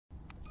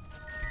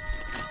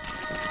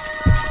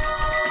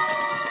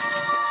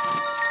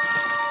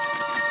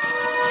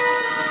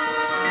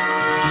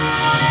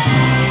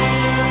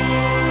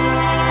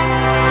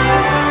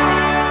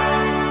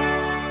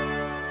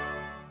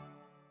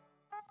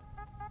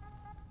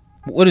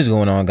What is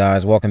going on,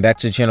 guys? Welcome back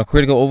to the channel.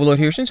 Critical Overload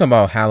here. Since I'm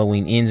about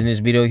Halloween ends in this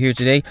video here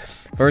today,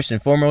 first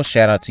and foremost,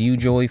 shout out to you,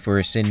 Joy,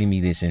 for sending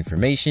me this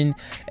information.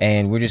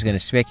 And we're just going to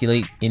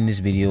speculate in this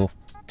video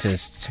to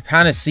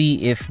kind of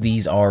see if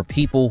these are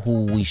people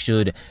who we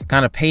should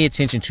kind of pay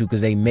attention to,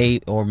 because they may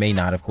or may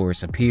not, of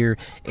course, appear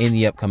in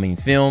the upcoming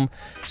film.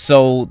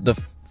 So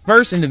the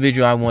first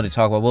individual I want to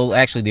talk about, well,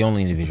 actually the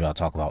only individual I'll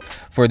talk about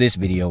for this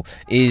video,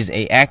 is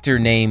a actor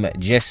named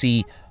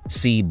Jesse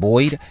C.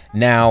 Boyd.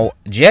 Now,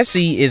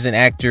 Jesse is an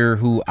actor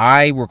who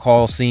I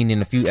recall seeing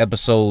in a few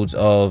episodes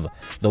of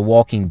The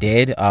Walking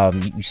Dead.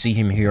 You see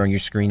him here on your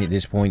screen at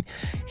this point.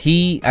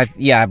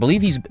 I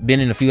believe he's been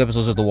in a few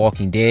episodes of The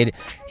Walking Dead.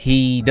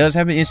 He does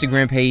have an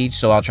Instagram page,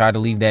 so I'll try to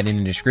leave that in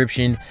the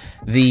description.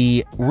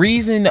 The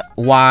reason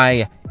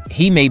why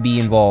he may be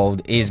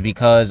involved is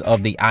because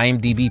of the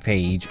IMDb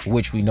page,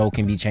 which we know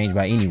can be changed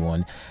by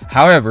anyone.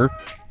 However,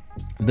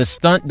 the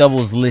stunt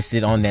doubles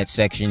listed on that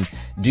section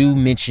do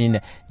mention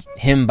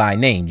him by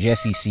name,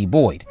 Jesse C.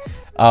 Boyd.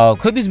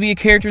 Could this be a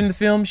character in the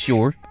film?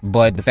 Sure,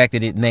 but the fact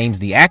that it names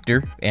the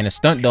actor and a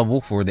stunt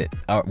double for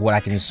what I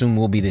can assume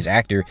will be this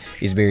actor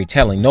is very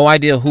telling. No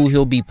idea who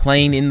he'll be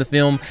playing in the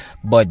film,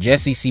 but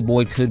Jesse C.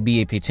 Boyd could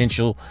be a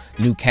potential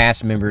new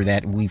cast member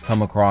that we've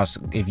come across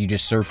if you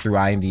just surf through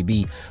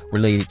IMDb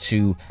related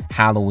to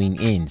Halloween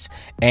Ends.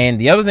 And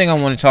the other thing I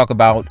want to talk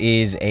about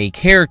is a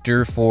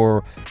character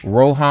for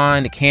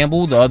Rohan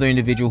Campbell, the other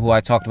individual who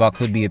I talked about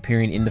could be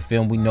appearing in the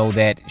film. We know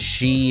that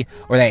he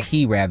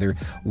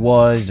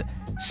was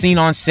seen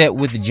on set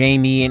with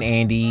Jamie and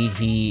Andy.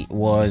 He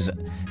was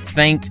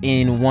thanked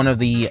in one of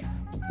the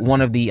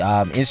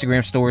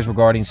Instagram stories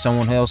regarding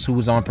someone else who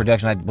was on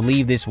production. I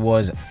believe this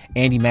was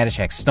Andy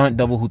Matichak's stunt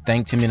double, who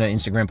thanked him in an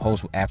Instagram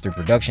post after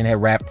production had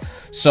wrapped.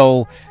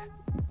 So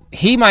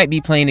he might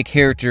be playing a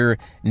character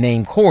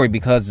named Corey,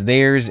 because in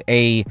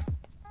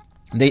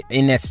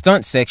that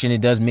stunt section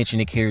it does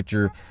mention a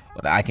character,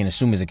 what I can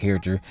assume is a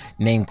character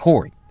named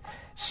Corey.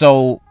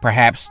 So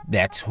perhaps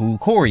that's who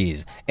Corey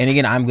is. And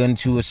again, I'm going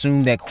to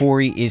assume that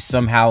Corey is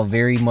somehow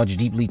very much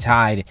deeply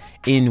tied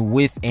in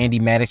with Andy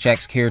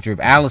Matichak's character of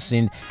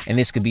Allison, and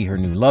this could be her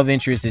new love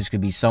interest. This could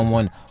be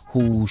someone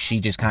who she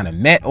just kind of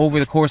met over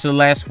the course of the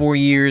last 4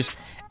 years,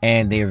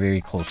 and they are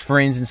very close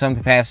friends in some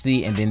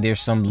capacity, and then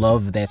there's some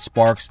love that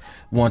sparks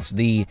once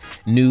the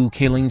new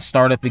killings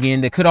start up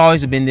again. There could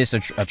always have been this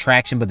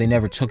attraction, but they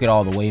never took it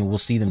all the way, and we'll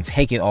see them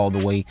take it all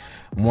the way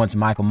once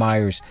Michael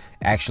Myers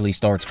actually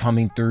starts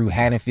coming through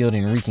Haddonfield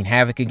and wreaking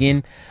havoc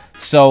again.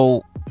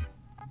 So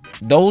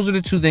those are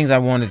the two things I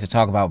wanted to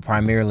talk about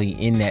primarily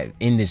in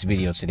this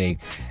video today.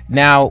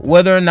 Now,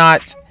 whether or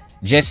not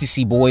Jesse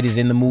C. Boyd is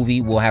in the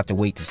movie, we'll have to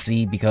wait to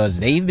see, because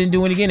they've been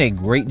doing, again, a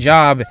great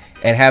job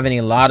at having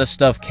a lot of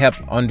stuff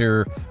kept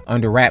under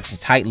wraps,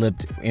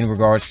 tight-lipped in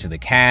regards to the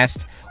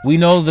cast. We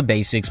know the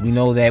basics. We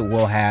know that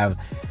we'll have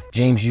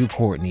James U.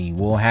 Courtney,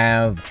 we'll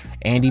have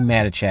Andy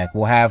Matichak,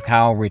 we'll have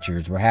Kyle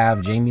Richards, we'll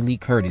have Jamie Lee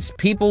Curtis.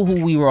 People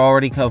who we were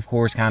already, of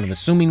course, kind of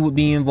assuming would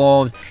be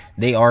involved.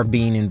 They are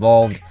being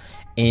involved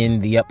in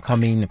the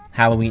upcoming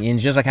Halloween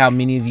Ends, just like how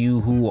many of you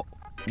who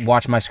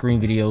watch my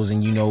Scream videos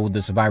and you know the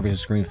survivors of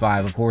Scream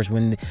 5, of course,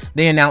 when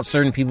they announce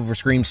certain people for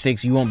Scream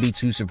 6, you won't be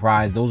too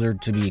surprised. Those are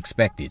to be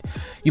expected.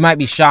 You might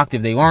be shocked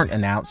if they aren't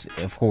announced,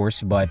 of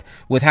course, but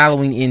with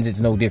Halloween Ends,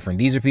 it's no different.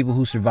 These are people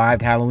who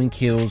survived Halloween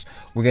Kills.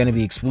 We're going to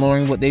be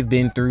exploring what they've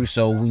been through,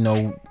 so we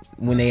know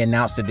when they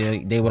announced that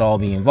they would all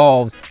be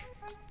involved.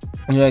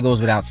 You know, that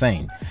goes without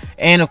saying.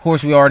 And of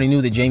course, we already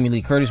knew that Jamie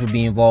Lee Curtis would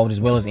be involved, as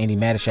well as Andy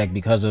Matichak,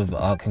 because of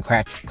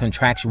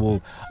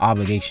contractual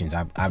obligations,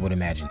 I would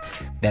imagine,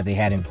 that they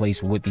had in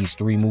place with these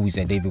 3 movies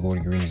that David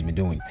Gordon Green has been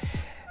doing.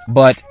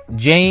 But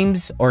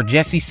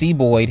Jesse C.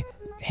 Boyd,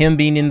 him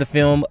being in the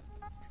film,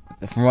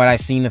 from what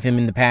I've seen of him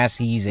in the past,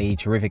 he's a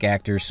terrific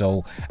actor,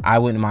 so I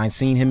wouldn't mind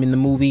seeing him in the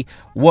movie.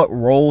 What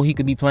role he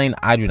could be playing,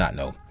 I do not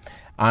know.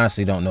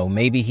 Honestly don't know.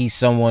 Maybe he's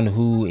someone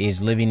who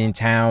is living in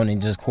town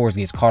and just, of course,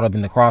 gets caught up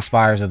in the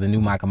crossfires of the new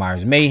Michael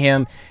Myers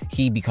mayhem.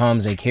 He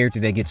becomes a character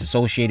that gets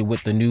associated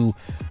with the new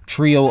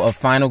trio of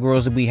final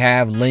girls that we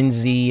have,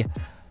 Lindsay,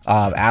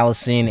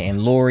 Allison,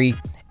 and Laurie.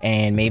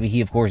 And maybe he,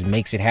 of course,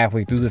 makes it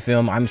halfway through the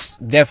film. I'm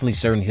definitely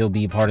certain he'll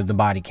be part of the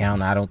body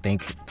count. I don't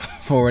think,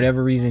 for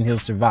whatever reason, he'll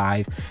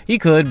survive. He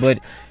could, but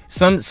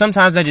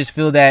sometimes I just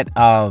feel that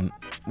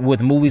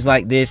with movies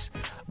like this,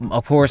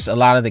 of course, a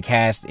lot of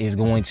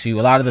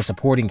the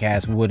supporting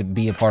cast would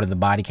be a part of the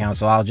body count.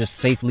 So I'll just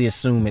safely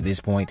assume at this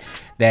point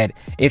that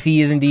if he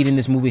is indeed in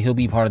this movie, he'll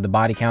be part of the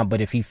body count. But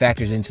if he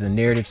factors into the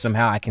narrative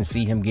somehow, I can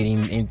see him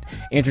getting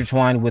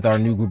intertwined with our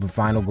new group of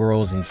final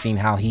girls and seeing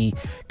how he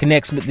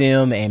connects with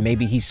them. And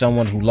maybe he's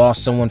someone who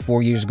lost someone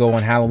 4 years ago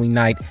on Halloween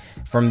night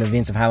from the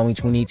events of Halloween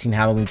 2018,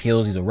 Halloween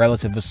Kills. He's a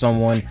relative of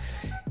someone.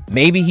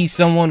 Maybe he's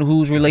someone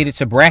who's related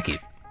to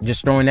Brackett.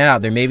 Just throwing that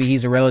out there. Maybe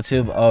he's a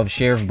relative of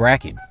Sheriff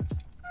Brackett,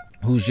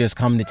 who's just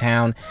come to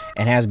town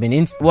and has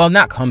been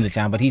not come to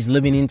town, but he's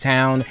living in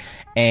town,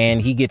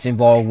 and he gets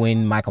involved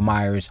when Michael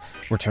Myers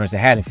returns to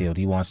Haddonfield.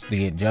 He wants to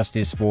get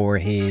justice for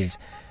his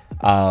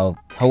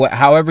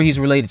However he's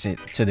related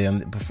to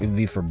them. It would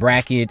be for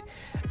Brackett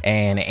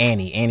and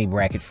Annie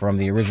Brackett from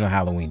the original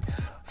Halloween,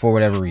 for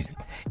whatever reason,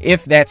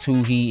 if that's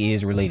who he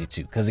is related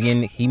to, because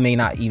again, he may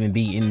not even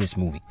be in this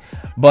movie.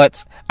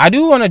 But I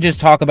do want to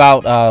just talk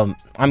about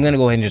I'm gonna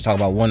go ahead and just talk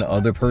about one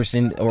other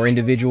person or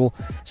individual.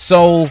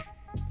 So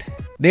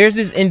there's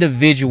this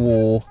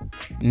individual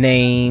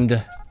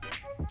named,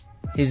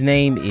 his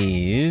name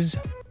is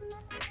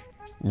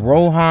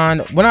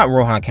Rohan, well, not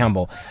Rohan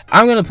Campbell.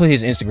 I'm gonna put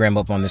his Instagram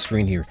up on the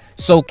screen here.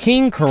 So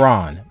King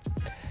Karan.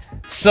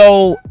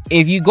 So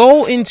if you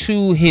go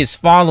into his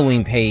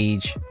following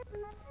page,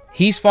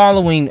 he's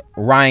following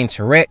Ryan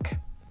Turek,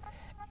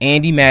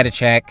 Andy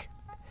Matichak,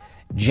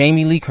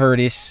 Jamie Lee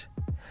Curtis,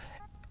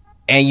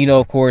 and you know,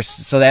 of course,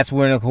 so that's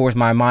when, of course,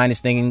 my mind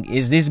is thinking,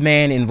 is this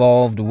man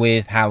involved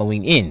with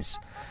Halloween Ends?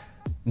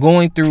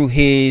 Going through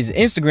his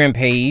Instagram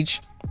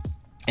page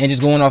and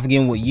just going off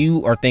again what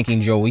you are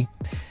thinking, Joey.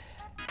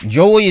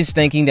 Joey is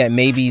thinking that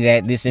maybe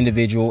that this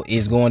individual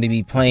is going to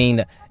be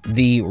playing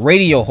the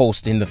radio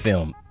host in the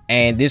film.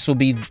 And this will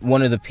be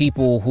one of the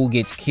people who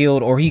gets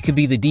killed, or he could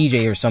be the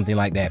DJ or something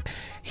like that.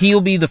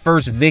 He'll be the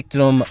first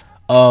victim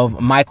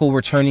of Michael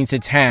returning to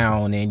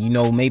town. And, you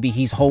know, maybe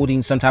he's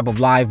holding some type of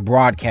live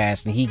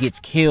broadcast and he gets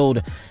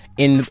killed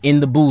in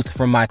the booth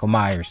from Michael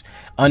Myers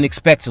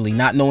unexpectedly,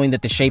 not knowing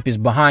that the shape is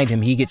behind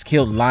him. He gets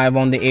killed live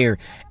on the air,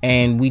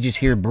 and we just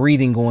hear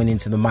breathing going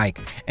into the mic,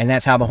 and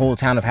that's how the whole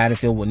town of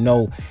Haddonfield would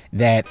know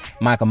that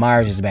Michael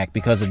Myers is back,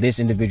 because of this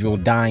individual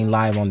dying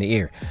live on the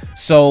air.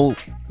 So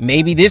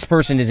maybe this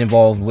person is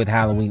involved with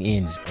Halloween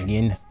Ends.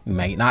 Again,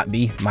 might not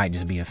be, might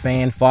just be a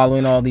fan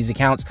following all these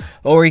accounts,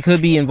 or he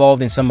could be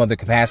involved in some other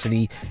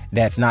capacity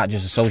that's not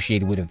just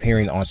associated with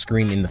appearing on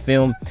screen in the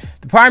film.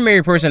 The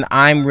primary person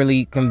I'm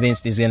really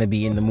convinced is going to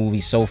be in the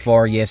movie so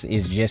far, yes,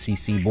 is Jesse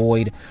C.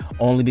 Boyd,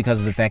 only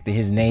because of the fact that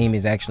his name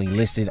is actually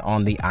listed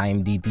on the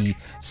IMDb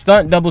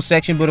stunt double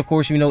section. But of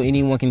course, you know,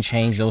 anyone can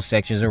change those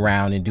sections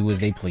around and do as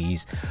they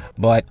please.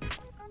 But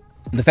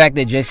the fact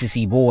that Jesse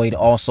C. Boyd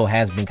also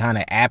has been kind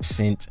of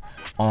absent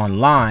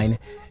online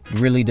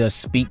really does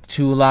speak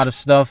to a lot of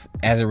stuff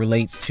as it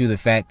relates to the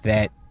fact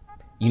that,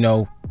 you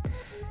know,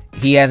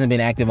 he hasn't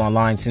been active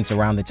online since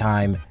around the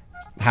time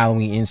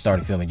Halloween Ends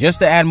started filming, just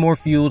to add more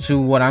fuel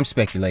to what I'm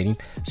speculating.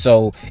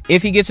 So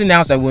if he gets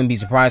announced, I wouldn't be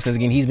surprised, because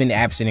again, he's been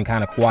absent and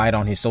kind of quiet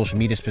on his social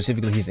media,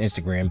 specifically his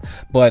Instagram.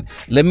 But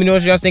let me know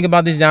what you guys think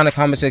about this down in the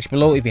comment section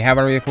below. If you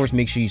haven't already, of course,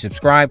 make sure you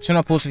subscribe, turn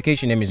on post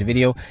notification, and there's a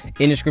video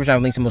in the description. I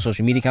have links to my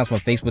social media accounts, my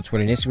Facebook,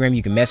 Twitter, and Instagram.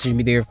 You can message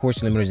me there, of course,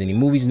 to let me know if there's any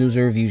movies, news,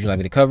 or reviews you'd like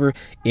me to cover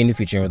in the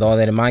future. And with all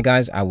that in mind,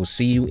 guys, I will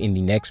see you in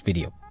the next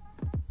video.